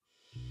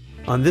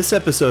On this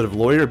episode of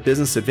Lawyer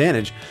Business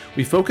Advantage,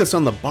 we focus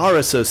on the Bar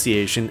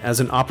Association as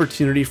an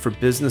opportunity for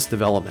business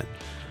development.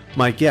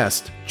 My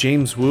guest,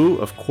 James Wu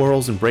of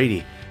Quarles &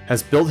 Brady,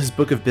 has built his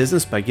book of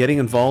business by getting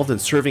involved in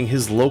serving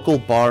his local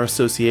bar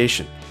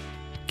association.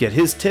 Get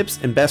his tips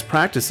and best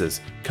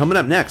practices coming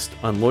up next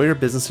on Lawyer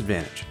Business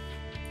Advantage.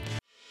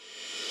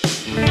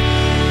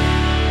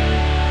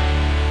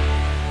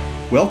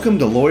 Welcome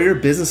to Lawyer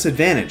Business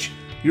Advantage,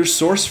 your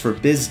source for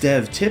biz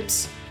dev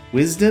tips,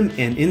 wisdom,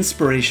 and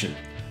inspiration.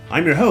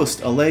 I'm your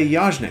host, Alay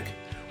Yajnik.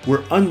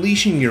 We're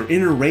unleashing your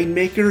inner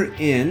rainmaker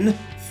in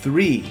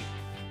 3,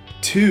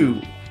 2,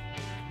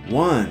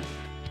 1.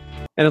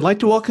 And I'd like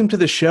to welcome to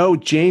the show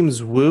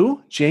James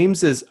Wu.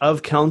 James is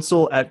of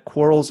counsel at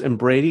Quarles &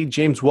 Brady.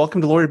 James, welcome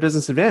to Lawyer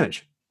Business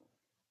Advantage.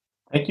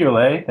 Thank you,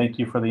 Alay. Thank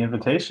you for the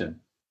invitation.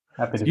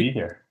 Happy to be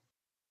here.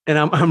 And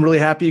I'm really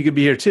happy you could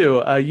be here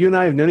too. You and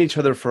I have known each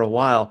other for a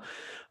while,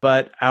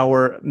 but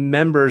our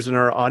members and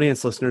our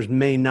audience listeners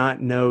may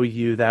not know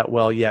you that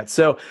well yet.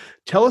 So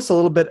tell us a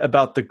little bit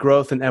about the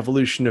growth and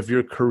evolution of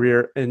your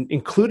career, and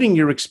including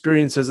your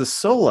experience as a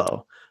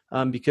solo,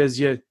 because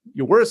you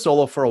were a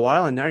solo for a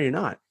while and now you're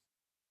not.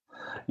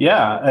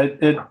 Yeah,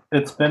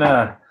 it's been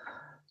a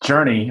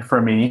journey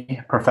for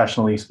me,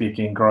 professionally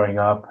speaking, growing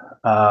up.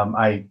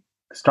 I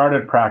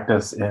started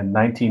practice in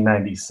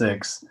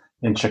 1996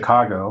 in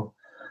Chicago,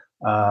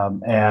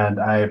 and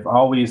I've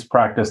always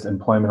practiced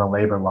employment and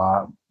labor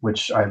law,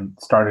 which I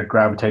started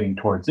gravitating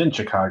towards in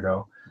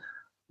Chicago,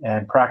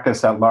 and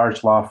practiced at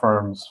large law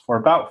firms for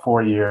about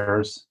 4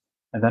 years.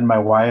 And then my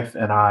wife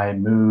and I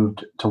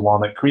moved to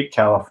Walnut Creek,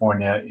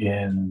 California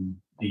in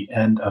the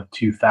end of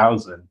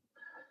 2000.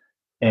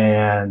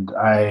 And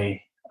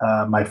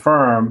my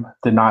firm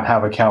did not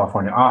have a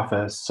California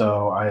office,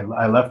 so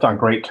I left on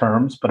great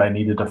terms, but I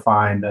needed to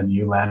find a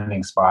new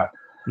landing spot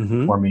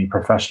for me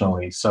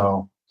professionally.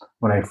 So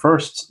when I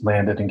first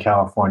landed in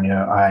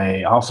California,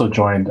 I also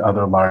joined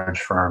other large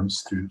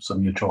firms through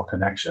some mutual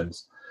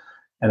connections.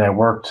 And I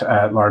worked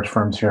at large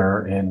firms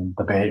here in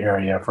the Bay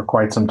Area for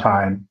quite some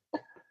time.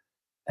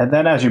 And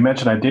then, as you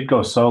mentioned, I did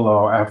go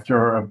solo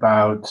after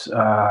about,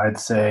 I'd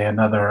say,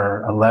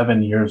 another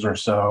 11 years or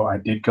so. I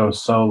did go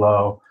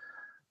solo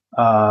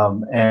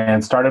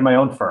and started my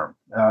own firm.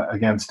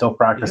 Again, still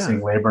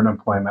practicing labor and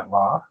employment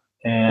law.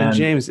 And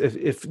James,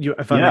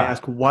 if I may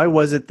ask, why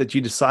was it that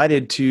you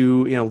decided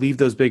to leave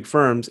those big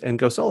firms and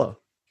go solo?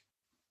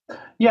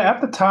 Yeah,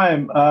 at the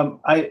time,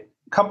 a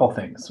couple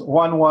things.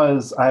 One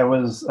was I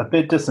was a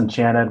bit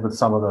disenchanted with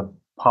some of the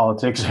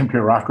politics and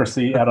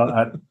bureaucracy at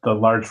the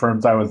large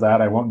firms I was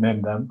at. I won't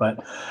name them,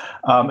 but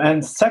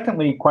and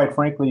secondly, quite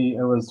frankly,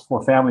 it was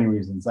for family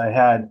reasons. I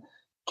had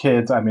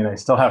kids. I mean, I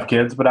still have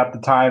kids, but at the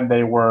time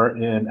they were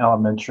in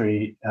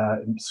elementary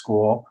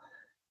school.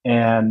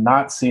 And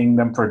not seeing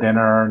them for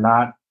dinner,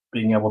 not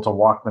being able to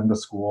walk them to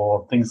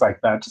school, things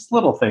like that, just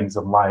little things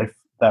in life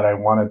that I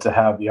wanted to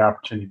have the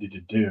opportunity to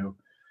do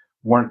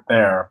weren't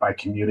there by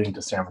commuting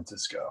to San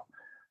Francisco.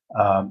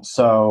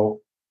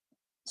 So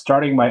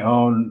starting my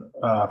own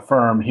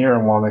firm here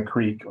in Walnut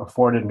Creek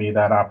afforded me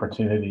that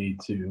opportunity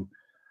to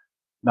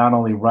not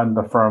only run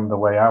the firm the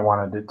way I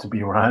wanted it to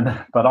be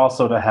run, but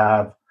also to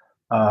have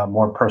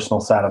more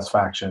personal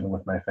satisfaction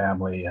with my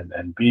family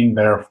and being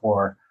there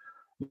for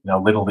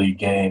Little League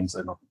games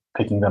and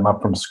picking them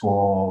up from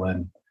school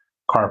and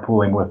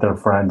carpooling with their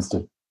friends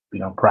to,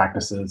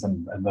 practices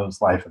and those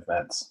life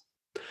events.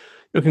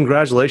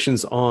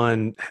 Congratulations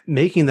on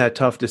making that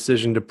tough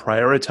decision to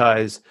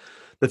prioritize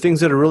the things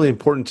that are really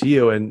important to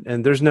you.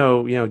 And there's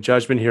no,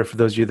 judgment here for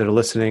those of you that are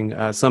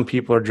listening. Some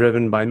people are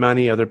driven by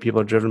money. Other people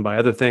are driven by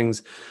other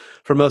things.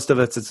 For most of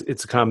us,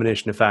 it's a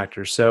combination of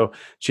factors. So,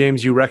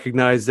 James, you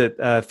recognize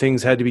that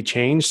things had to be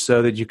changed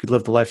so that you could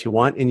live the life you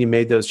want, and you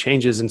made those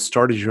changes and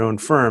started your own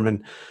firm.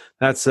 And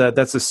that's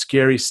a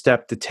scary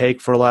step to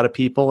take for a lot of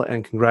people.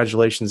 And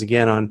congratulations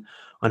again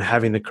on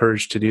having the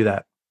courage to do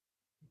that.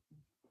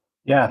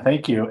 Yeah,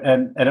 thank you.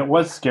 And it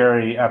was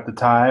scary at the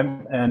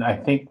time. And I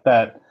think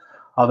that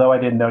although I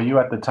didn't know you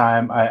at the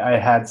time, I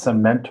had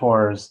some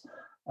mentors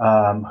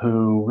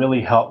who really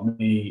helped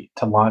me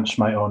to launch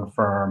my own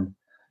firm.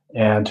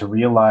 And to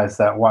realize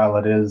that while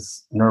it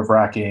is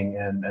nerve-wracking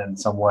and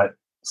somewhat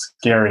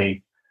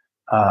scary,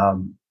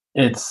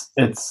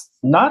 it's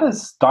not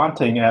as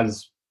daunting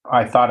as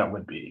I thought it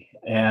would be.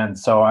 And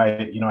so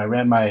I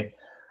ran my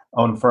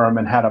own firm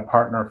and had a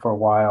partner for a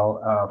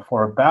while,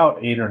 for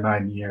about 8 or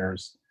 9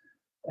 years.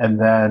 And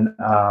then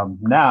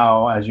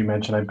now, as you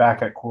mentioned, I'm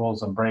back at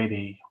Quarles &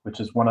 Brady, which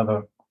is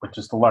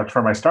the large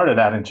firm I started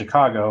at in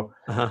Chicago.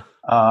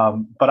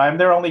 But I'm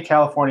their only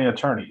California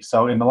attorney.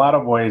 So in a lot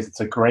of ways,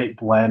 it's a great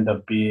blend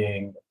of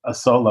being a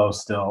solo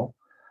still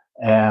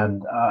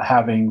and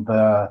having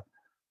the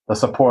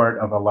support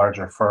of a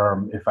larger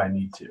firm if I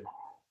need to.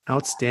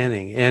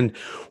 Outstanding. And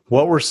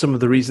what were some of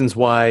the reasons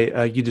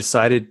why you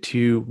decided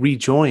to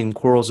rejoin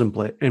Quarles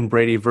 &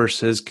 Brady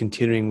versus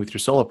continuing with your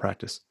solo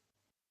practice?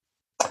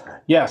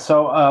 Yeah,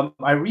 so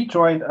I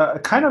rejoined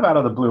kind of out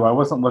of the blue. I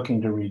wasn't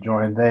looking to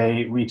rejoin.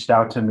 They reached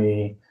out to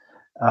me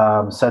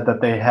said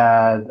that they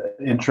had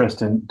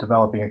interest in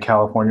developing a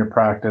California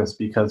practice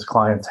because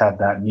clients had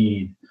that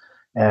need.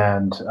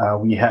 And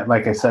we had,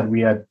 like I said,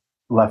 we had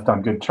left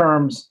on good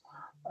terms.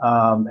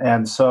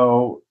 And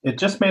so it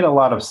just made a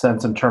lot of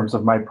sense in terms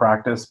of my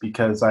practice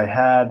because I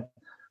had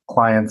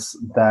clients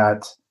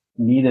that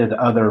needed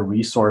other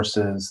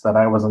resources that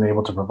I wasn't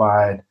able to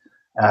provide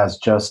as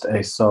just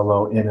a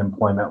solo in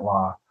employment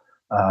law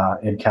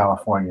in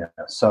California.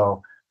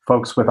 So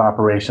folks with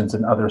operations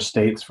in other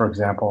states, for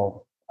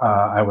example,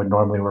 I would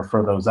normally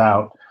refer those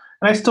out.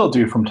 And I still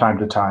do from time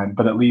to time,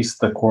 but at least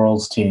the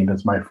Quarles team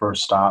is my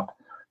first stop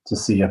to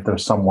see if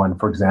there's someone,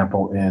 for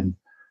example, in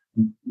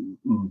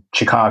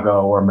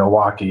Chicago or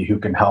Milwaukee who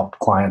can help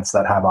clients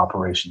that have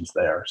operations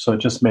there. So it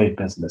just made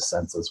business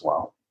sense as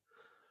well.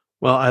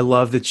 Well, I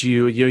love that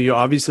you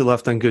obviously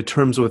left on good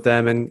terms with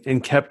them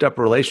and kept up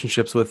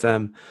relationships with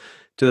them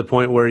to the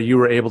point where you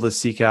were able to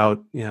seek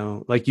out,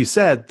 like you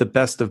said, the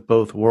best of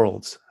both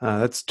worlds.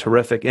 That's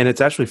terrific, and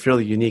it's actually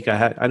fairly unique.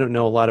 I don't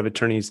know a lot of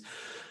attorneys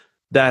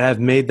that have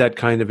made that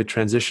kind of a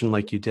transition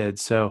like you did.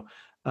 So,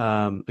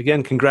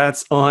 again,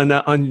 congrats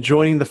on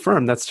joining the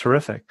firm. That's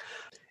terrific.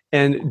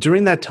 And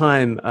during that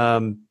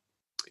time,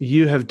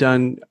 you have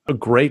done a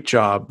great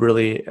job,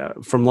 really,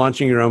 from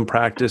launching your own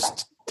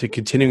practice to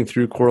continuing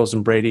through Quarles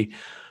and Brady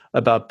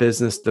about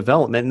business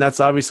development. And that's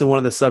obviously one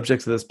of the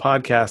subjects of this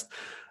podcast.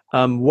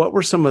 What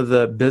were some of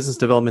the business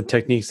development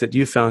techniques that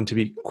you found to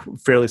be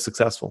fairly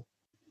successful?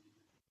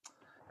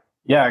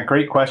 Yeah,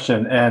 great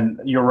question. And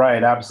you're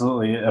right,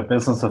 absolutely.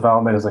 Business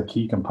development is a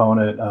key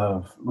component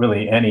of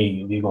really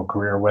any legal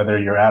career, whether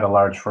you're at a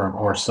large firm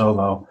or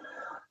solo.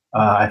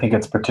 I think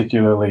it's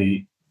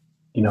particularly,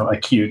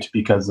 acute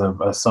because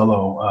of a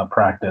solo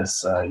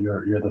practice.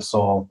 You're the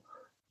sole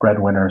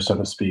breadwinner, so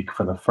to speak,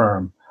 for the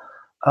firm.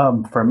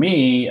 For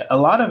me, a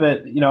lot of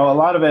it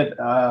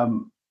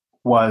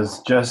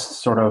was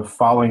just sort of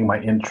following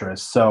my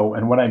interests. So,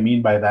 and what I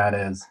mean by that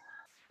is,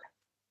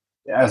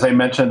 as I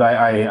mentioned,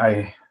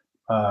 I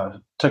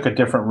took a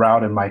different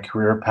route in my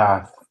career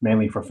path,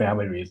 mainly for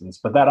family reasons.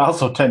 But that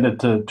also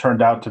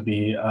turned out to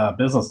be a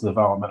business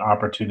development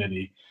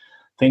opportunity.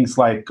 Things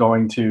like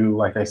going to,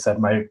 like I said,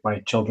 my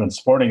children's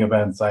sporting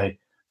events. I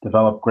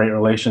developed great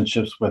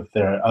relationships with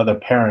their other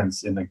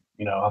parents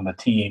on the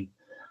team,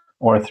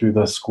 or through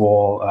the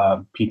school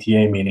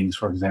PTA meetings,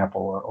 for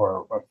example,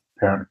 or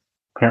parent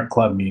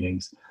club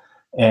meetings.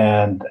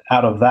 And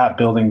out of that,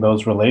 building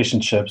those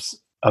relationships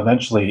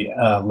eventually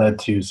led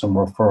to some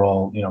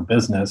referral,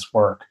 business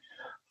work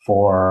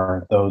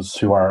for those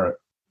who are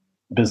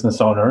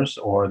business owners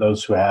or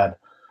those who had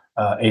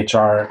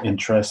HR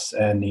interests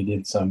and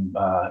needed some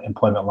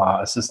employment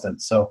law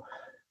assistance. So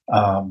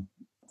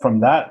from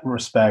that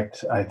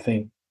respect, I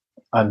think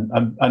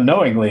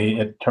unknowingly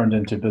it turned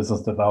into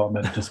business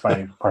development just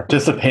by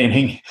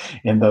participating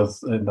in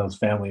those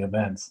family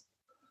events.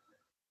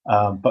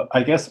 But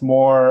I guess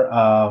more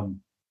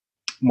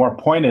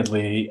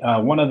pointedly,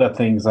 one of the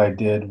things I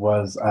did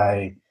was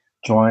I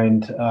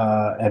joined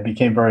and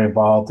became very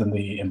involved in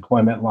the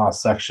employment law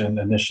section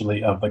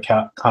initially of the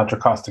Contra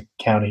Costa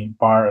County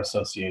Bar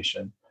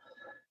Association.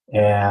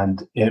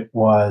 And it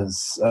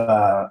was,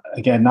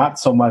 again, not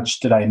so much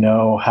did I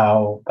know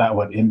how that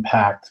would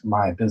impact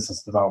my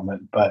business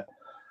development, but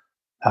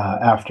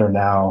after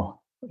now,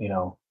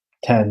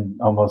 10,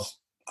 almost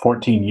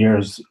 14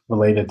 years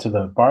related to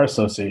the Bar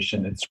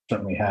Association, it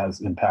certainly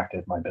has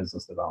impacted my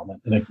business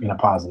development in a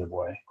positive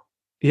way.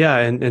 Yeah,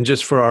 and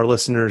just for our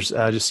listeners,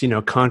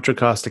 Contra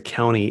Costa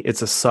County,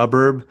 it's a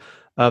suburb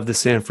of the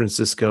San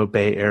Francisco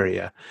Bay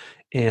Area.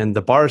 And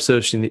the Bar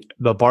Association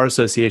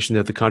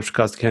of the Contra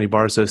Costa County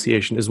Bar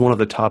Association is one of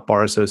the top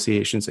bar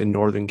associations in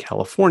Northern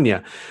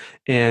California.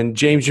 And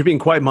James, you're being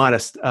quite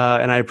modest,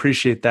 and I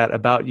appreciate that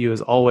about you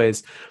as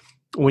always.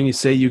 When you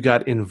say you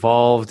got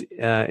involved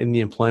in the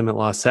employment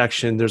law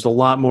section, there's a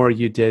lot more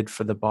you did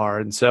for the bar.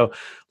 And so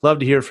love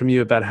to hear from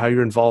you about how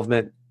your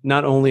involvement,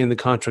 not only in the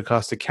Contra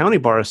Costa County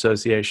Bar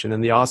Association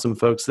and the awesome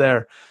folks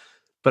there,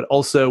 but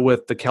also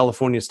with the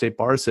California State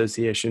Bar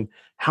Association.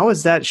 How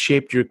has that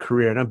shaped your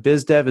career? Now,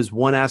 biz dev is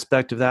one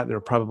aspect of that. There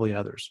are probably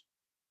others.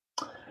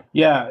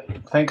 Yeah,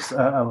 thanks,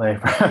 Ale,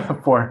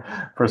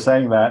 for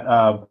saying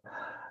that.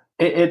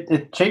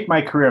 It shaped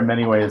my career in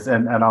many ways,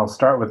 and I'll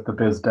start with the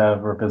biz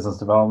dev or business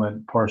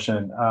development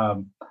portion.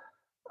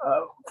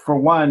 For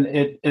one,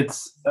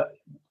 it's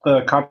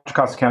the Contra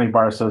Costa County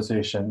Bar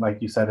Association. Like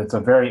you said, it's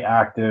a very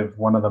active,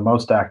 one of the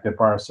most active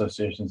bar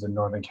associations in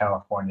Northern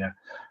California,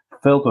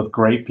 filled with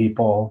great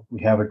people.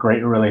 We have a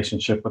great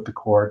relationship with the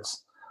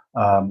courts.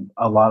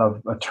 A lot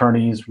of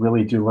attorneys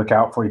really do look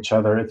out for each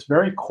other. It's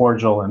very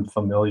cordial and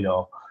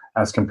familial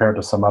as compared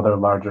to some other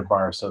larger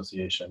bar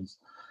associations.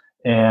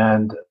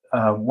 And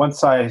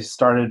once I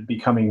started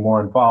becoming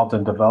more involved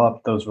and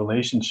developed those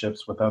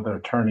relationships with other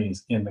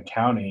attorneys in the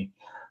county,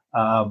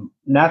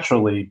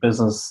 naturally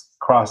business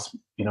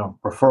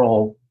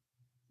referral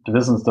to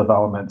business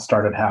development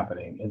started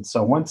happening. And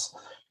so once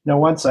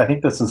I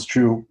think this is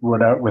true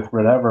with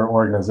whatever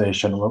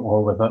organization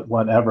or with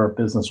whatever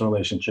business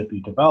relationship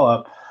you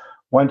develop,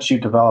 once you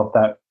develop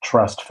that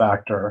trust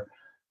factor,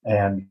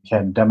 and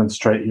can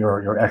demonstrate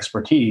your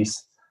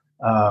expertise,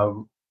 uh,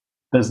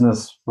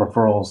 business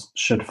referrals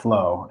should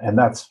flow. And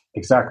that's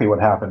exactly what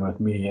happened with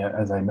me.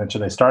 As I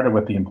mentioned, I started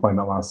with the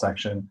employment law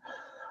section.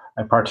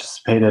 I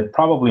participated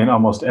probably in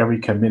almost every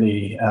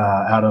committee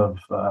out of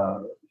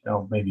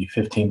maybe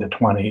 15 to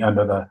 20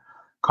 under the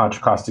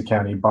Contra Costa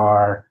County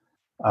Bar.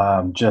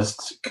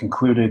 Just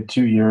concluded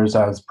 2 years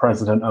as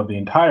president of the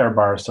entire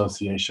Bar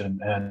Association,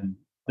 and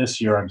this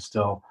year I'm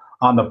still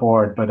on the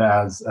board, but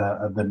as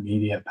the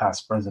immediate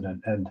past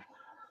president. And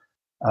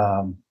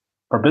um,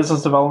 for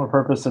business development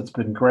purpose, it's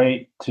been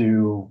great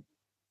to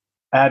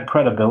add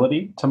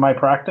credibility to my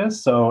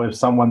practice. So if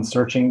someone's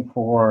searching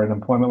for an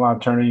employment law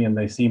attorney and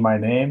they see my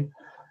name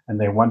and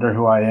they wonder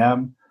who I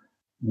am,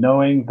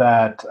 knowing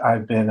that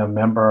I've been a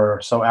member,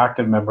 so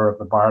active member of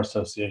the Bar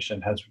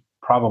Association, has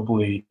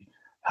probably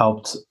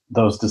helped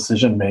those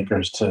decision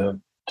makers to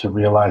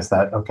realize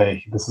that,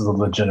 okay, this is a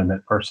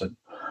legitimate person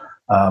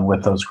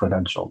with those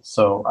credentials.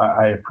 So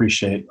I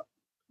appreciate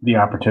the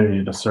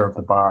opportunity to serve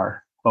the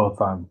bar both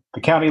on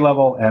the county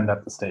level and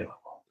at the state level.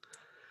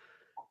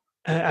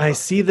 I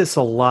see this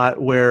a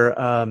lot where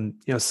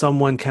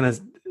someone kind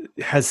of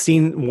has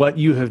seen what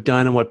you have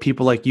done and what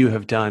people like you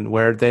have done,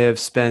 where they have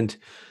spent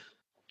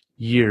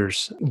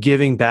years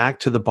giving back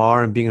to the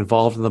bar and being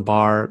involved in the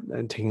bar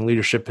and taking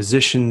leadership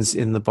positions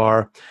in the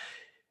bar.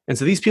 And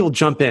so these people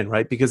jump in,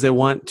 right, because they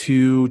want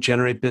to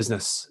generate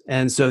business.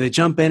 And so they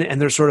jump in and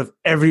they're sort of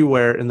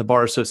everywhere in the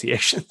bar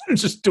association. They're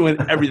just doing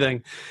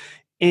everything.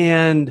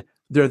 And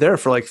they're there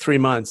for like 3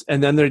 months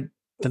and then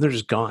they're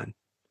just gone.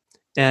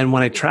 And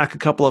when I track a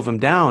couple of them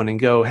down and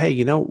go,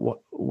 hey,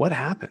 what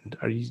happened?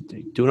 Are you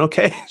doing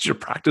okay? Is your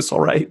practice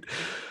all right?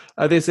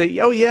 They say,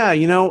 oh yeah,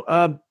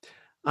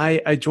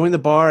 I joined the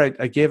bar.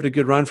 I gave it a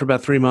good run for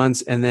about 3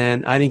 months, and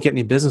then I didn't get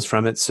any business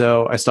from it,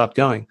 so I stopped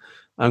going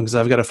because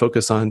I've got to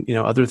focus on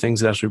other things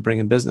that actually bring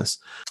in business.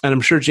 And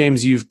I'm sure,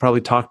 James, you've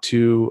probably talked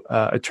to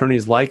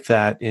attorneys like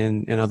that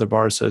in other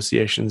bar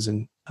associations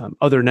and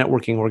other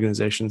networking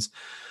organizations.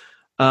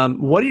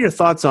 What are your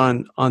thoughts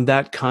on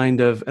that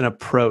kind of an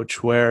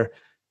approach where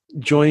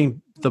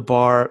joining the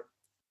bar,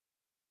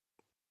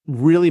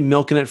 really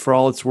milking it for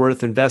all it's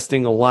worth,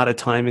 investing a lot of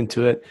time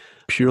into it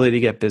purely to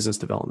get business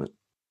development?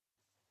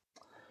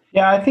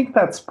 Yeah, I think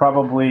that's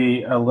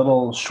probably a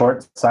little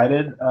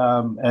short-sighted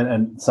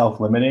and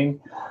self-limiting.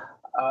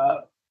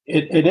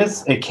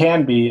 It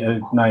can be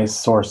a nice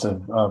source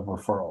of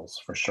referrals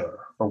for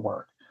sure for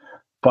work.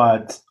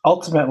 But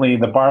ultimately,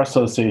 the Bar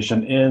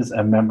Association is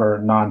a member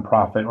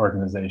nonprofit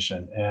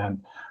organization,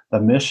 and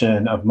the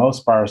mission of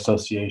most bar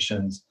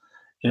associations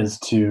is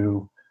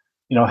to,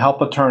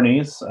 help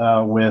attorneys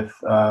with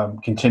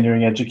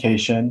continuing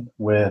education,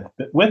 with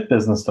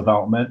business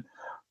development,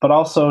 but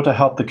also to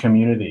help the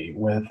community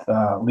with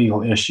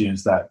legal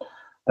issues that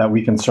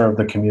we can serve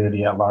the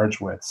community at large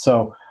with.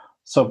 So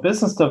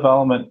business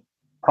development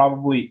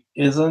probably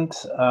isn't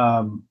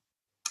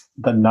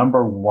the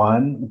number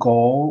one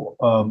goal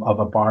of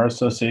a bar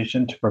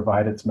association to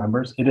provide its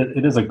members.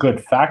 It is a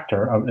good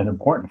factor, an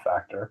important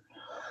factor.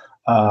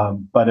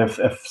 But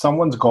if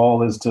someone's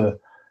goal is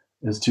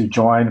to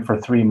join for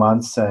 3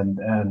 months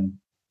and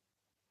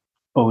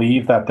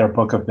believe that their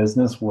book of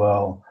business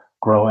will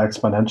grow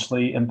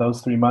exponentially in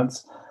those 3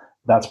 months,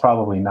 that's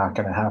probably not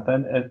going to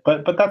happen.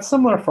 But that's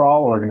similar for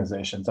all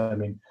organizations. I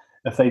mean,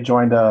 if they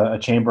joined a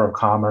chamber of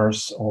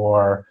commerce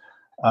or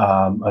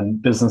a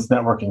business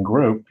networking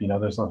group,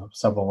 there's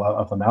several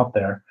of them out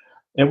there,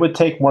 it would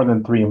take more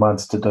than 3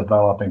 months to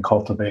develop and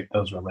cultivate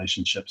those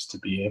relationships to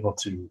be able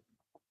to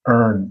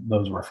earn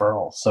those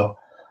referrals. So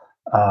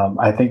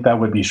I think that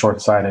would be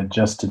short-sighted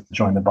just to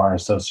join the Bar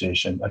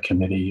Association, a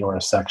committee or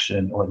a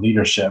section or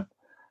leadership,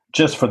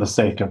 just for the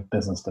sake of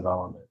business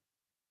development.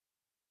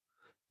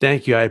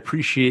 Thank you. I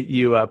appreciate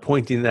you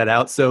pointing that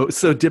out so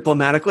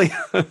diplomatically.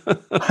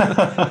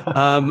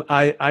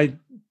 I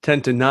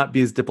tend to not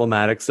be as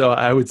diplomatic. So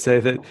I would say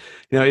that,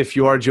 if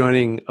you are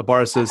joining a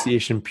bar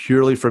association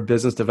purely for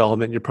business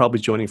development, you're probably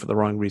joining for the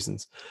wrong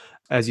reasons.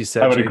 As you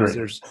said, I would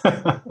James,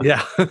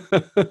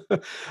 agree.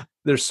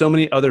 there's so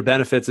many other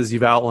benefits as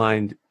you've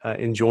outlined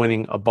in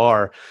joining a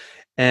bar.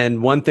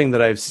 And one thing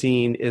that I've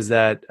seen is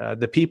that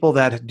the people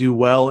that do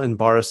well in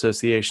bar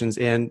associations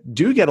and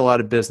do get a lot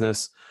of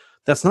business,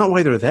 that's not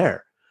why they're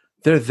there.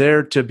 They're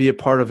there to be a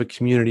part of a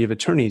community of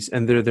attorneys,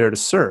 and they're there to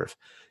serve,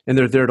 and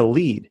they're there to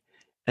lead.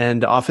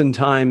 And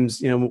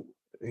oftentimes, you'll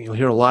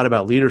hear a lot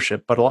about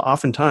leadership, but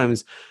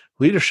oftentimes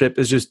leadership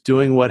is just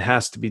doing what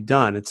has to be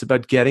done. It's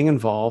about getting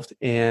involved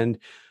and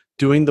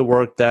doing the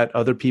work that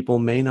other people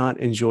may not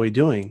enjoy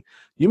doing.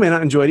 You may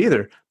not enjoy it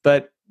either,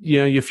 but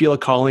you feel a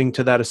calling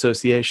to that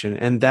association,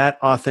 and that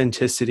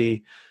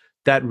authenticity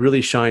that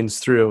really shines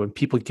through, and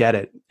people get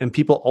it. And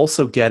people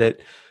also get it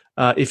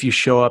if you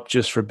show up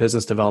just for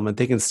business development.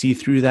 They can see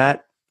through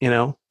that,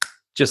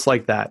 just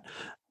like that.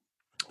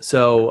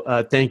 So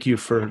thank you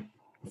for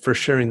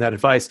sharing that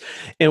advice.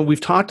 And we've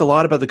talked a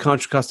lot about the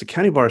Contra Costa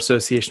County Bar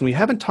Association. We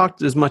haven't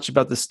talked as much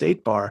about the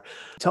state bar.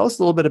 Tell us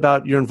a little bit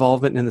about your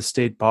involvement in the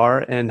state bar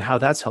and how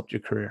that's helped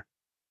your career.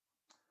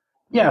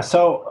 Yeah,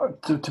 so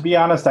to be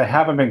honest, I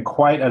haven't been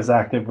quite as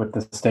active with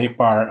the state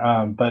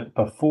bar, but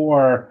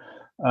before,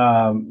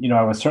 I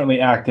was certainly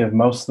active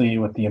mostly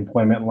with the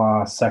employment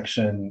law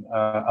section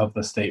of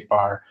the state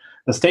bar.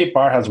 The state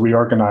bar has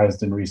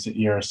reorganized in recent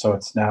years, so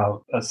it's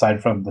now,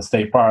 aside from the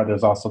state bar,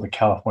 there's also the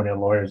California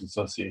Lawyers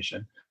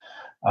Association.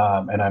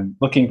 And I'm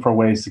looking for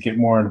ways to get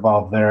more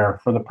involved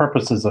there for the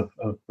purposes of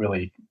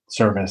really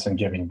service and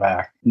giving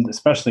back,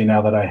 especially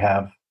now that I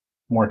have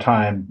more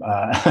time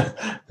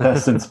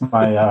since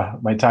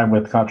my time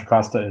with Contra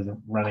Costa is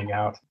running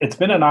out. It's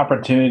been an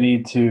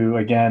opportunity to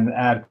again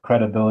add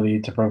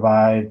credibility, to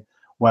provide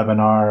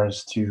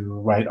webinars, to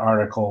write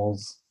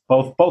articles.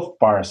 Both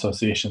bar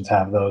associations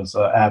have those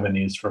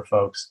avenues for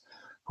folks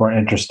who are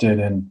interested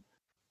in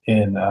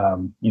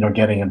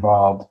getting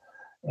involved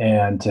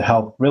and to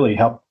help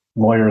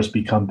lawyers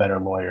become better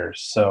lawyers.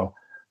 So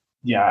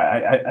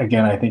yeah,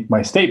 I think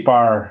my state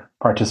bar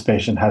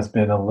participation has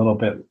been a little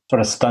bit sort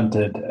of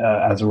stunted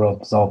as a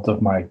result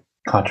of my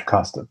Contra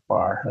Costa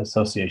Bar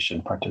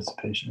Association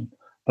participation,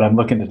 but I'm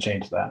looking to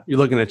change that. You're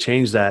looking to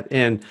change that.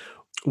 And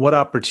what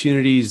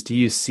opportunities do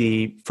you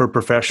see for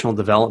professional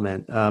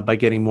development by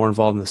getting more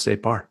involved in the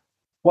state bar?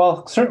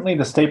 Well, certainly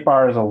the state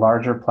bar is a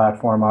larger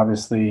platform.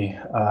 Obviously,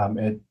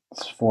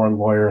 it's for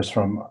lawyers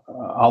from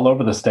all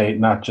over the state,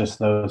 not just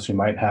those who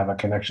might have a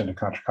connection to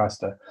Contra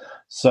Costa.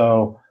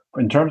 So,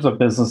 in terms of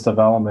business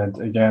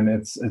development, again,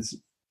 it's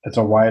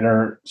a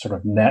wider sort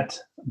of net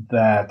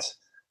that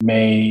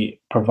may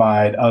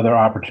provide other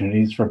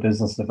opportunities for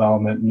business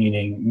development,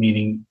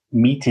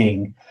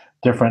 meeting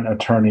different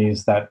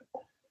attorneys that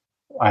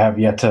I have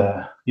yet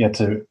to get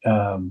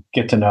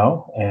to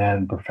know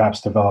and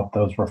perhaps develop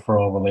those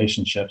referral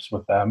relationships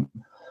with them.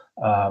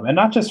 And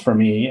not just for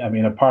me. I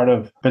mean, a part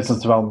of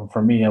business development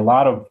for me, a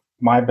lot of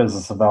my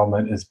business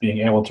development is being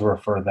able to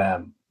refer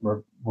them,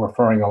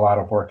 referring a lot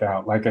of work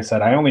out. Like I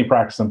said, I only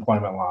practice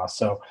employment law.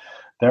 So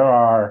there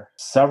are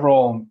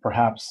several,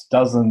 perhaps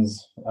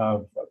dozens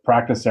of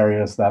practice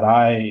areas that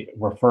I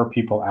refer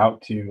people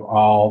out to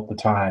all the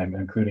time,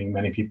 including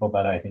many people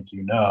that I think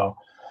you know.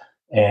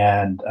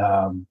 And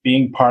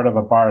being part of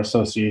a bar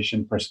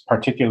association,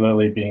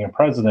 particularly being a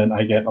president,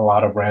 I get a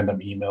lot of random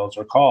emails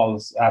or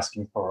calls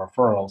asking for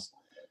referrals.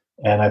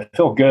 And I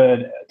feel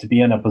good to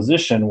be in a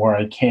position where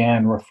I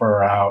can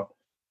refer out,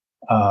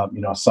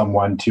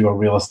 someone to a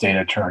real estate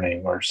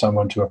attorney or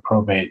someone to a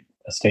probate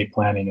estate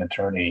planning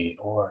attorney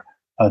or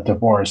a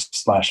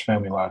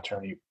divorce/family law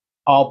attorney.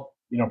 All,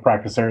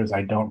 practice areas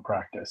I don't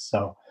practice.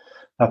 So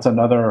that's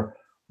another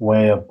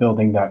way of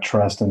building that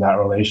trust and that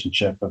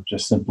relationship of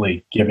just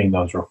simply giving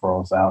those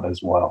referrals out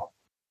as well.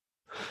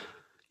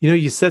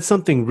 You said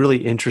something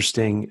really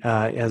interesting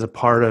as a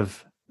part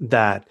of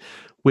that,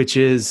 which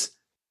is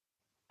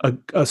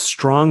a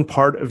strong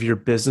part of your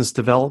business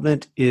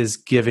development is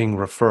giving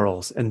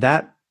referrals. And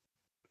that,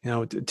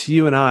 to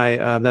you and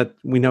I, that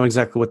we know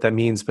exactly what that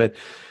means, but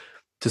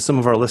to some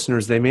of our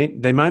listeners, they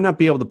might not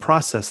be able to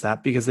process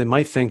that because they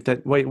might think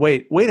that,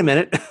 wait a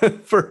minute,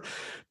 for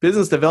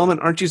business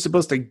development, aren't you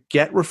supposed to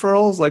get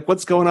referrals? Like,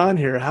 what's going on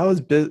here? How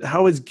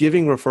is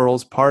giving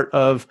referrals part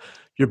of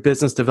your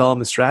business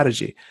development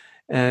strategy?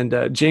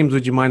 And James,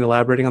 would you mind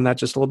elaborating on that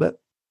just a little bit?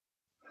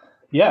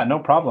 Yeah, no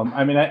problem.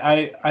 I mean,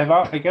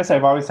 I guess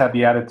I've always had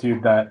the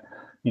attitude that,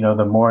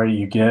 the more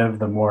you give,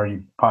 the more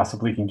you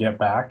possibly can get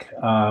back.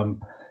 And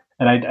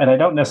I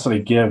don't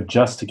necessarily give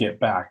just to get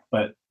back,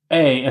 but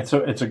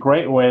it's a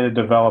great way to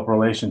develop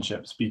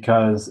relationships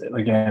because,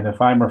 again,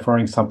 if I'm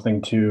referring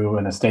something to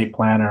an estate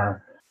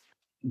planner,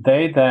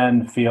 they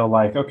then feel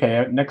like,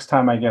 okay, next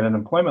time I get an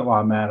employment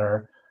law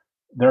matter,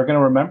 they're going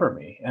to remember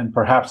me and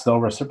perhaps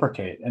they'll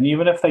reciprocate. And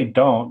even if they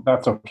don't,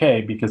 that's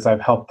okay because I've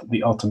helped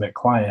the ultimate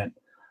client,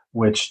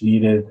 which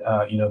needed,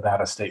 that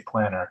estate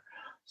planner.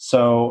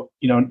 So,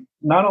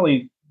 not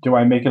only do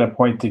I make it a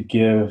point to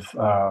give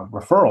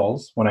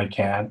referrals when I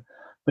can,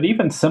 but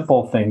even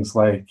simple things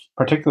like,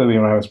 particularly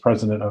when I was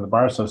president of the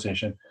Bar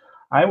Association,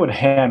 I would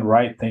hand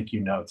write thank you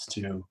notes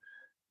to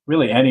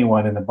really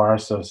anyone in the Bar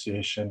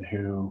Association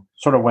who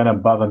sort of went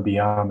above and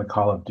beyond the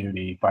call of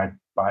duty by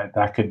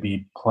that could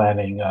be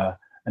planning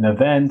an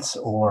event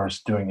or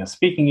doing a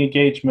speaking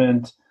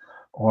engagement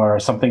or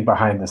something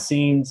behind the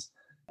scenes.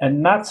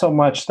 And not so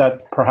much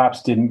that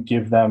perhaps didn't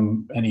give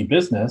them any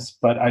business,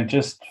 but I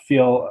just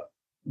feel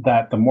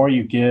that the more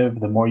you give,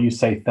 the more you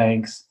say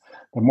thanks,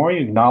 the more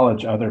you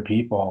acknowledge other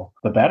people,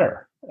 the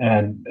better.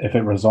 And if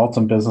it results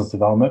in business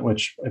development,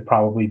 which it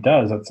probably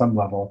does at some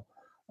level,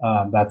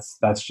 that's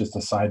just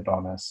a side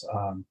bonus.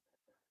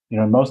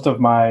 Most of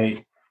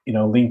my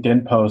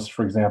LinkedIn posts,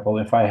 for example,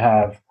 if I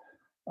have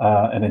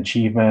an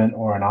achievement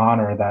or an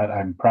honor that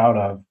I'm proud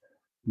of,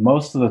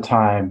 most of the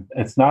time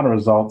it's not a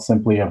result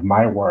simply of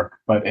my work,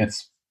 but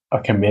it's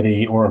a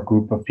committee or a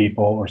group of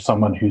people or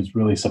someone who's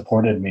really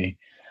supported me.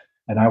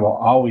 And I will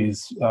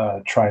always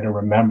try to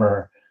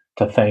remember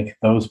to thank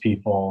those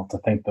people, to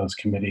thank those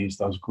committees,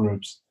 those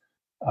groups.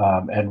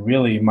 And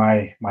really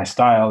my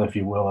style, if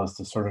you will, is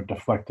to sort of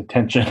deflect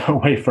attention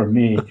away from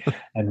me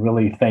and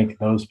really thank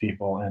those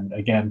people. And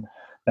again,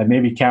 that may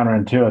be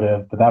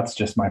counterintuitive, but that's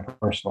just my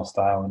personal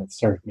style, and it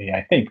served me,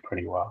 I think,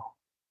 pretty well.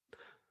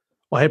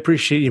 Well, I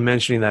appreciate you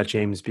mentioning that,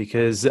 James,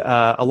 because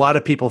a lot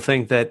of people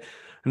think that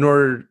in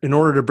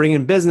order to bring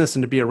in business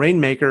and to be a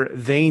rainmaker,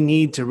 they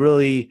need to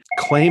really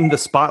claim the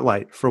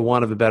spotlight, for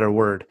want of a better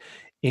word.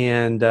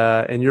 And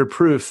you're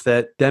proof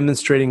that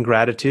demonstrating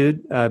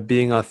gratitude,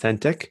 being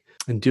authentic,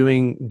 and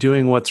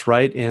doing what's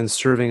right and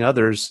serving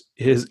others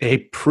is a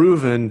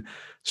proven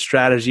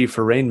strategy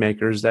for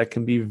rainmakers that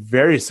can be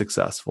very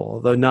successful,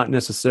 though not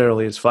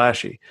necessarily as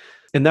flashy.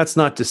 And that's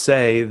not to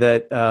say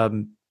that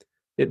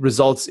it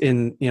results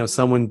in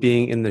someone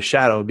being in the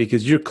shadow,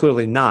 because you're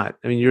clearly not.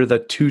 I mean, you're the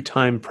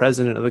two-time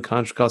president of the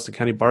Contra Costa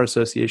County Bar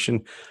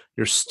Association.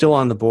 You're still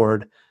on the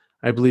board.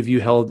 I believe you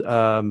held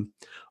a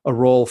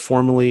role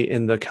formerly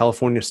in the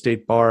California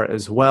State Bar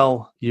as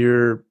well.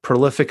 You're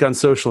prolific on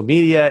social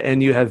media,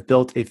 and you have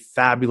built a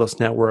fabulous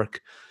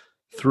network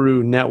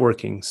through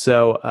networking.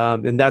 So,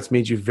 and that's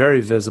made you very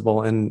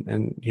visible,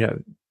 and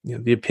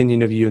the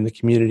opinion of you in the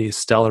community is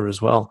stellar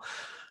as well.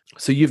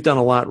 So you've done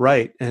a lot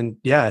right, and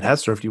yeah, it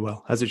has served you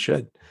well, as it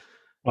should.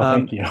 Well,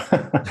 thank you.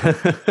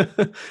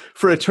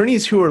 For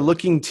attorneys who are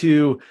looking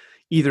to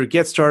either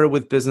get started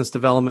with business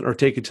development or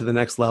take it to the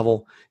next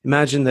level,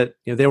 imagine that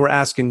they were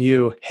asking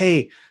you,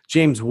 "Hey,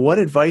 James, what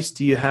advice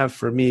do you have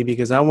for me?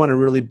 Because I want to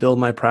really build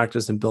my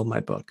practice and build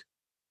my book."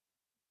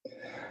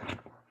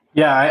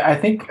 Yeah, I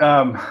think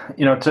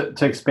to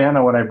expand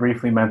on what I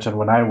briefly mentioned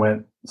when I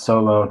went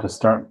solo to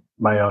start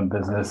my own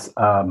business.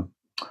 I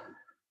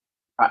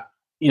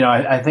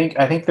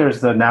think there's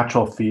the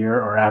natural fear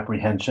or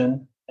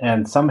apprehension,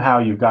 and somehow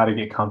you've got to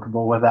get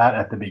comfortable with that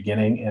at the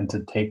beginning and to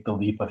take the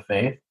leap of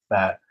faith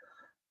that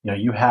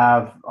you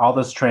have all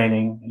this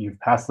training, you've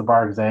passed the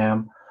bar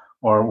exam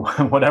or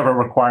whatever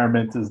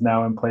requirement is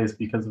now in place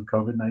because of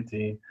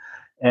COVID-19,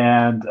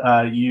 and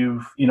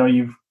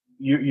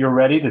you're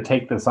ready to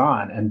take this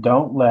on, and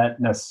don't let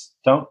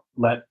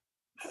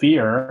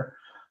fear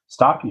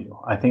stop you.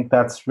 I think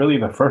that's really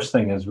the first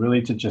thing, is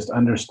really to just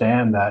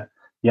understand that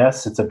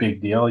yes, it's a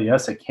big deal.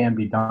 Yes, it can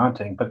be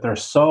daunting, but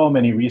there's so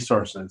many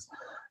resources,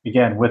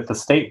 again, with the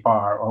state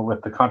bar or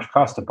with the Contra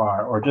Costa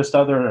bar or just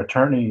other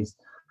attorneys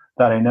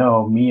that I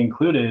know, me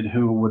included,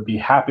 who would be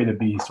happy to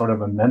be sort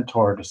of a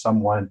mentor to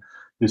someone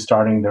who's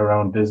starting their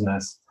own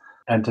business,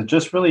 and to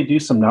just really do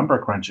some number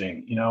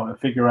crunching, and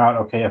figure out,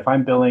 okay, if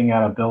I'm billing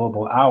at a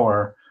billable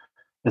hour,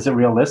 is it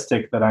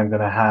realistic that I'm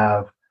going to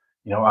have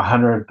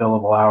 100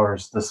 billable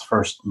hours this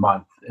first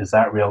month? Is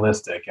that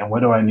realistic? And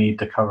what do I need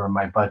to cover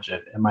my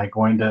budget? Am I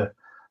going to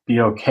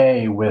be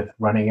okay with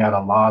running out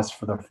of loss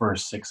for the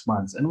first 6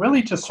 months? And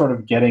really just sort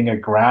of getting a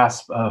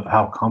grasp of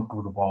how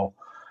comfortable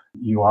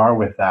you are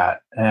with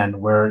that,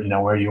 and where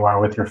you are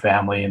with your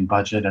family and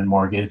budget and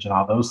mortgage and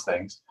all those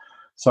things.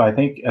 So I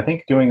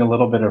think doing a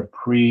little bit of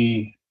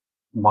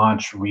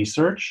pre-launch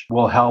research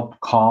will help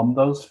calm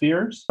those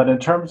fears. But in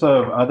terms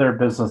of other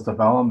business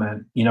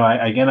development,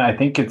 I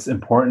think it's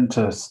important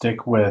to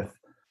stick with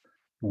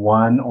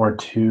one or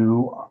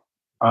two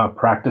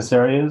practice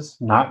areas,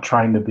 not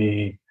trying to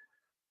be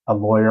a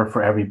lawyer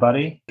for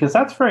everybody, because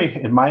that's very,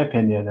 in my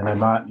opinion, and I'm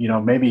not,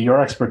 maybe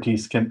your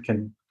expertise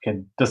can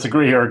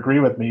disagree or agree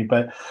with me,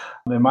 but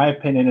in my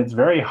opinion, it's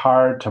very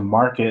hard to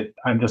market,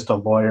 I'm just a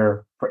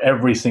lawyer for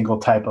every single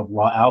type of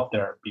law out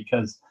there,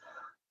 because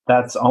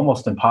that's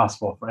almost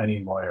impossible for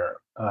any lawyer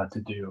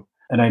to do.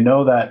 And I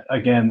know that,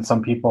 again,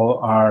 some people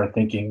are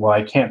thinking, well,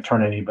 I can't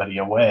turn anybody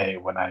away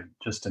when I'm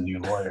just a new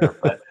lawyer.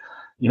 But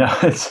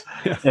it's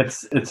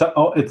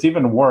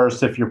even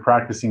worse if you're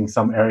practicing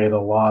some area of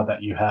the law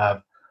that you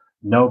have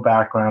no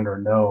background or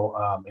no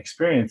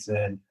experience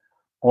in,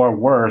 or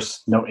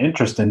worse, no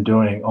interest in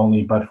doing,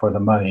 only but for the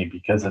money,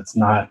 because it's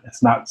not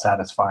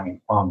satisfying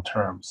long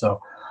term.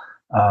 So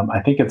I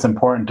think it's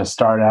important to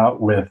start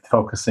out with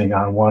focusing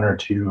on one or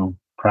two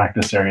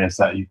practice areas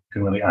that you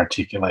can really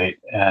articulate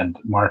and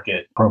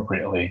market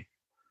appropriately.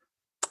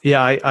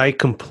 Yeah, I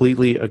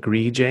completely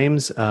agree,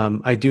 James.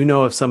 I do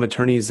know of some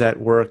attorneys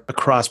that work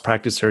across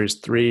practice areas.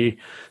 Three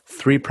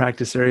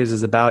practice areas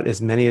is about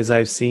as many as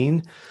I've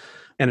seen.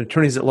 And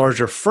attorneys at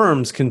larger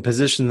firms can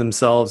position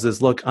themselves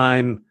as, look,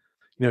 I'm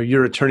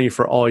your attorney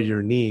for all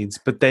your needs,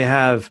 but they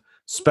have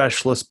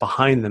specialists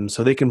behind them,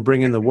 so they can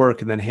bring in the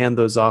work and then hand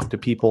those off to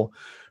people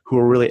who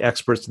are really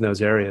experts in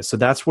those areas. So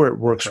that's where it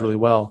works really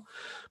well.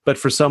 But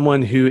for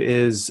someone who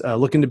is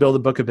looking to build a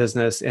book of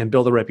business and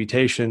build a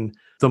reputation,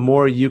 the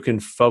more you can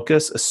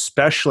focus,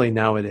 especially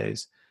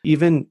nowadays,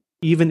 even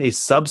a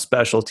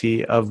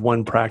subspecialty of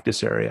one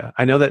practice area.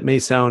 I know that may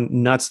sound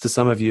nuts to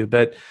some of you,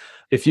 but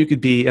if you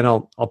could be, and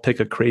I'll pick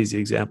a crazy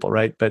example,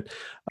 right? But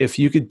if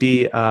you could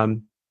be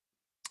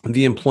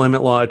the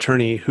employment law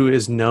attorney who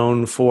is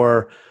known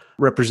for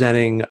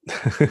representing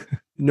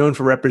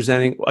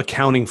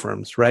accounting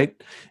firms,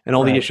 right? And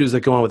all the issues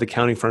that go on with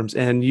accounting firms,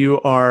 and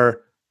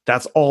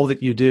that's all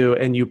that you do,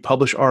 and you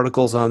publish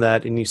articles on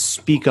that, and you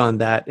speak on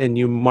that, and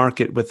you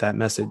market with that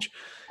message.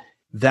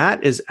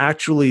 That is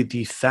actually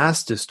the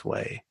fastest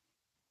way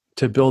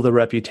to build a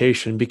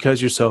reputation,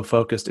 because you're so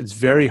focused. It's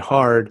very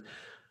hard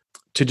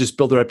to just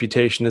build a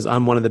reputation as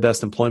I'm one of the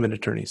best employment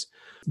attorneys.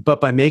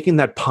 But by making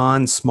that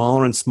pond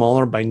smaller and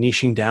smaller, by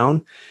niching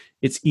down,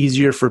 it's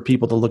easier for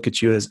people to look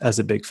at you as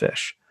a big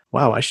fish.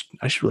 Wow, I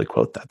should really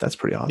quote that. That's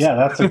pretty awesome. Yeah,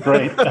 that's a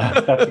great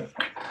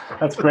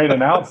that's great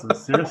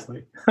analysis.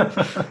 Seriously.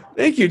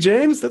 Thank you,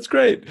 James. That's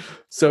great.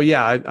 So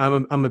yeah,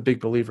 I'm a big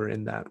believer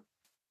in that.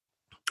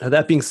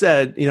 That being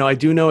said, I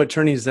do know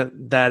attorneys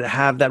that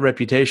have that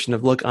reputation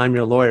of, look, I'm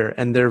your lawyer,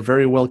 and they're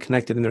very well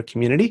connected in their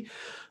community.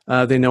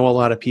 They know a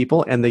lot of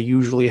people, and they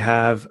usually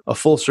have a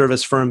full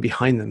service firm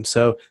behind them.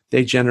 So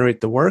they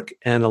generate the work,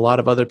 and a lot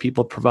of other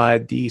people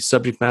provide the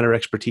subject matter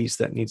expertise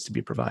that needs to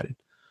be provided.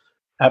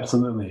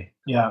 Absolutely.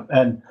 Yeah.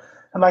 And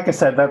like I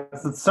said,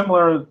 that's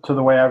similar to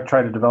the way I've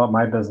tried to develop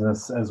my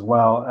business as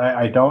well.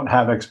 I don't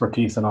have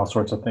expertise in all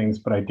sorts of things,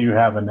 but I do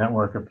have a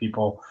network of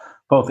people,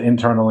 both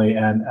internally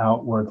and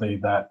outwardly,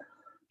 that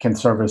can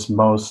service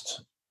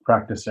most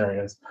practice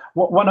areas.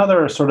 One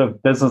other sort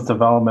of business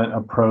development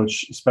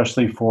approach,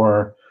 especially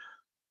for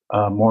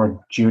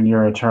more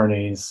junior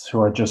attorneys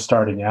who are just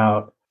starting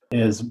out,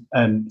 is,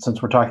 and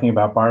since we're talking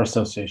about bar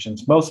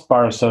associations, most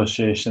bar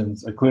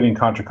associations, including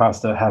Contra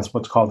Costa, has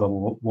what's called a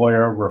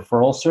lawyer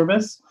referral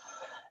service.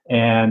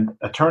 And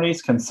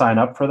attorneys can sign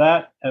up for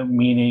that,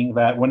 meaning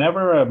that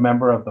whenever a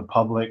member of the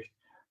public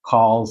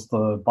calls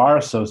the bar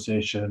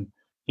association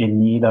in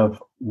need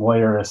of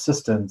lawyer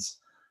assistance,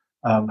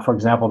 for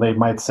example, they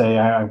might say,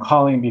 I'm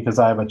calling because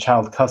I have a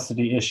child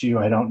custody issue.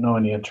 I don't know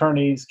any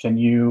attorneys. Can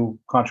you,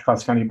 Contra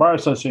Costa County Bar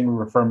Association,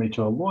 refer me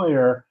to a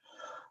lawyer?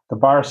 The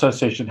Bar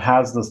Association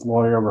has this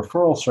lawyer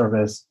referral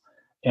service,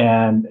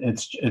 and they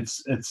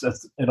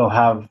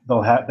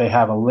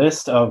have a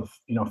list of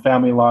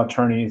family law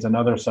attorneys and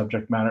other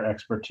subject matter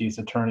expertise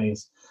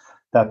attorneys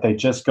that they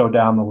just go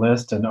down the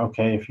list, and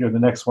okay, if you're the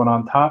next one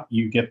on top,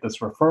 you get this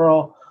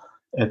referral.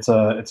 It's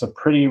a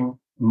pretty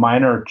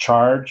minor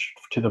charge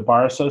to the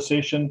Bar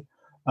Association,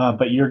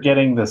 but you're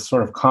getting this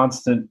sort of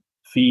constant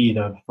feed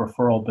of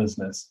referral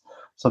business.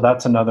 So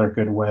that's another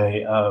good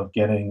way of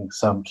getting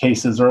some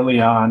cases early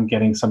on,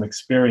 getting some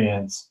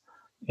experience,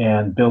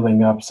 and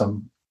building up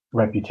some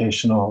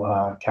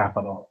reputational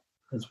capital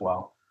as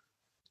well.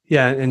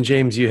 Yeah, and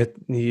James, you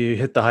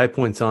hit the high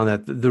points on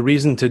that. The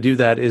reason to do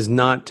that is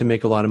not to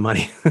make a lot of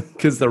money,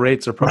 because the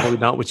rates are probably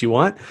not what you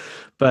want.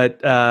 But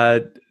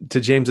to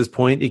James's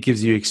point, it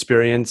gives you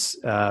experience,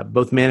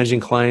 both managing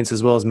clients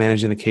as well as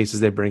managing the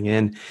cases they bring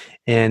in,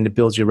 and it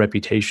builds your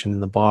reputation in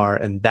the bar.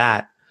 And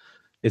that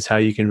is how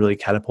you can really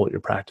catapult your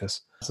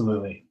practice.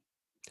 Absolutely.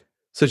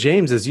 So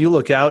James, as you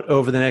look out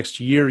over the next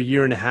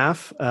year and a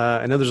half,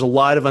 I know there's a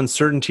lot of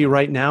uncertainty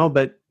right now,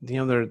 but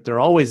there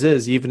always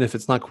is, even if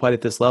it's not quite at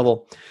this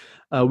level.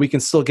 We can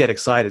still get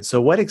excited. So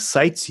what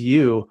excites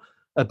you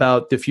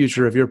about the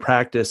future of your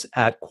practice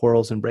at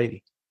Quarles and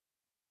Brady?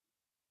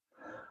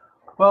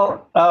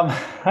 Well,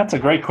 that's a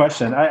great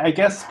question. I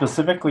guess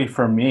specifically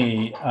for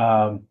me,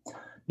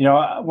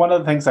 one of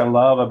the things I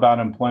love about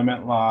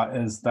employment law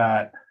is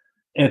that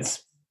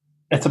it's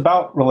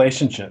about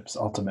relationships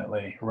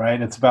ultimately,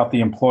 right? It's about the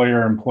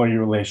employer-employee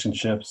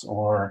relationships,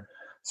 or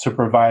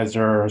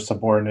supervisor or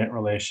subordinate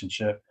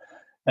relationship.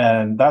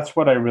 And that's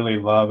what I really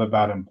love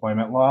about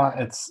employment law.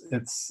 It's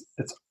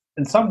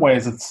in some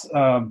ways it's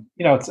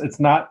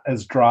not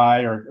as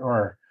dry,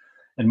 or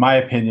in my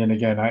opinion,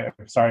 again,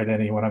 I'm sorry to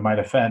anyone I might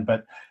offend,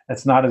 but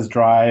it's not as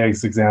dry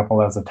as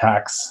example as a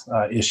tax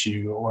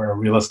issue or a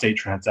real estate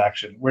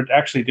transaction. We're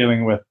actually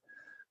dealing with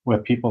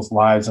people's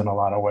lives in a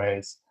lot of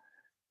ways.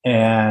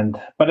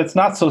 But it's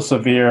not so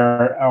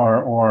severe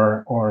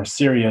or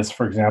serious,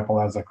 for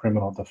example, as a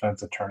criminal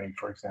defense attorney,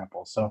 for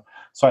example. So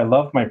I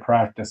love my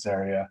practice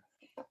area.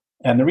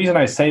 And the reason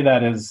I say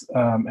that is,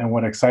 and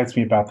what excites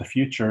me about the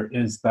future,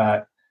 is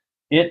that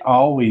it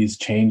always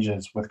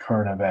changes with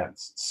current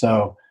events.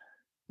 So,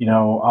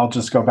 I'll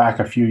just go back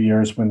a few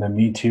years when the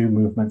Me Too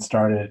movement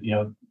started.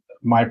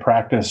 My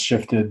practice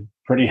shifted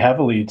pretty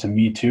heavily to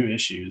Me Too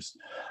issues.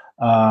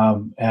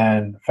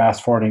 And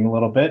fast forwarding a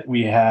little bit,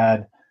 we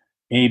had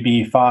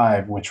AB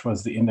 5, which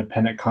was the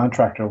independent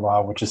contractor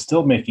law, which is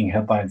still making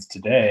headlines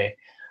today.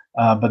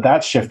 But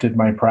that shifted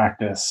my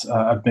practice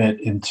a bit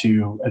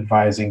into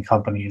advising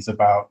companies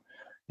about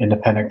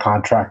independent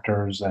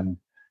contractors and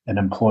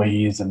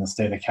employees in the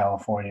state of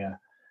California.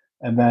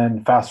 And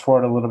then fast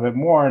forward a little bit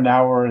more,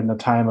 now we're in the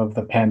time of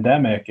the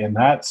pandemic, and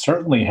that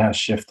certainly has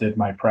shifted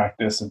my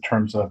practice in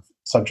terms of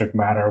subject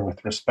matter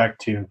with respect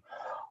to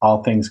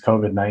all things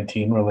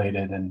COVID-19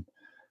 related, and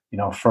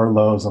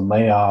furloughs and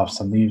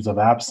layoffs and leaves of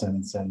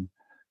absence, and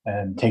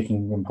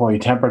taking employee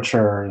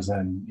temperatures,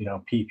 and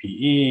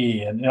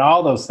PPE, and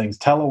all those things,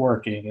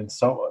 teleworking, and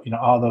so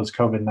all those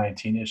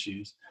COVID-19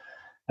 issues.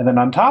 And then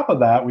on top of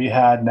that, we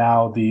had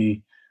now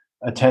the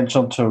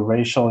attention to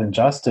racial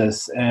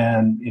injustice,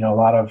 and a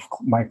lot of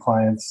my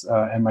clients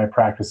and my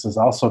practices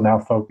also now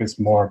focus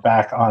more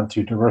back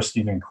onto diversity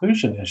and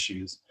inclusion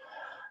issues.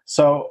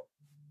 So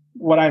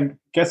what I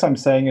guess I'm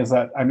saying is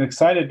that I'm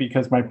excited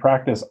because my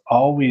practice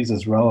always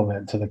is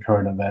relevant to the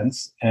current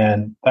events,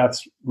 and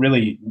that's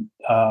really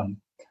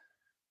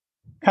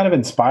kind of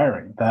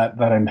inspiring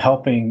that I'm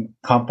helping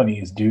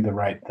companies do the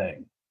right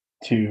thing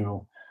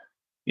to,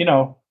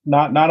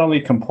 not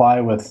only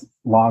comply with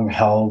long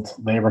held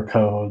labor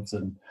codes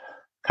and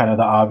kind of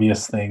the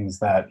obvious things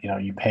that,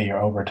 you pay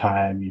your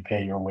overtime, you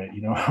pay your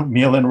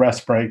meal and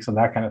rest breaks and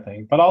that kind of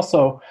thing, but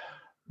also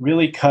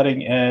really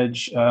cutting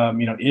edge,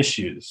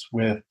 issues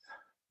with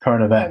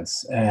current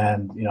events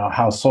and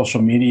how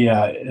social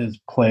media is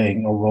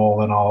playing a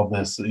role in all of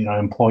this.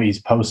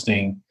 Employees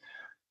posting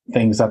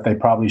things that they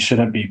probably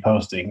shouldn't be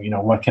posting.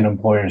 What can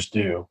employers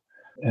do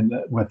and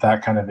with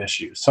that kind of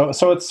issue? So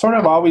it's sort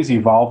of always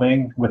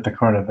evolving with the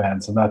current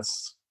events, and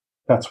that's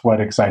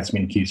what excites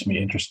me and keeps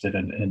me interested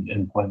in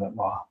employment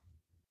law.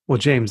 Well,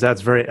 James,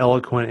 that's very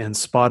eloquent and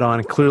spot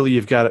on. Clearly,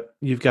 you've got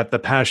the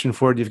passion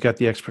for it, you've got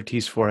the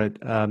expertise for it,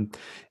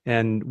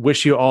 and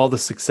wish you all the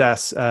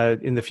success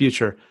in the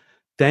future.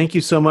 Thank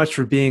you so much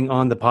for being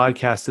on the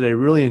podcast today.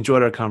 Really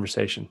enjoyed our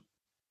conversation.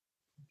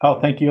 Oh,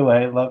 thank you,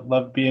 Lay.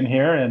 Love being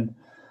here, and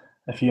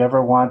if you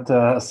ever want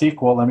a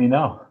sequel, let me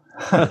know.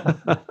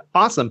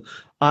 Awesome.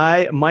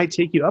 I might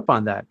take you up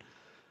on that.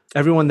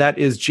 Everyone, that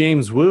is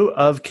James Wu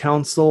of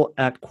counsel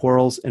at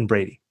Quarles and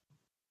Brady.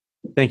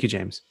 Thank you,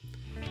 James.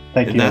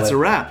 Thank you. And that's a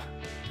wrap.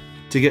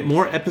 To get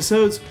more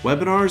episodes,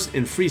 webinars,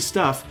 and free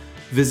stuff,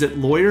 visit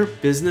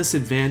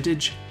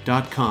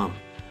lawyerbusinessadvantage.com.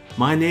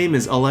 My name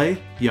is Alay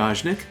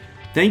Yajnik.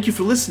 Thank you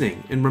for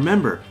listening, and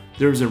remember,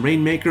 there is a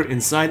rainmaker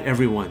inside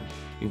everyone,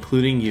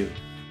 including you.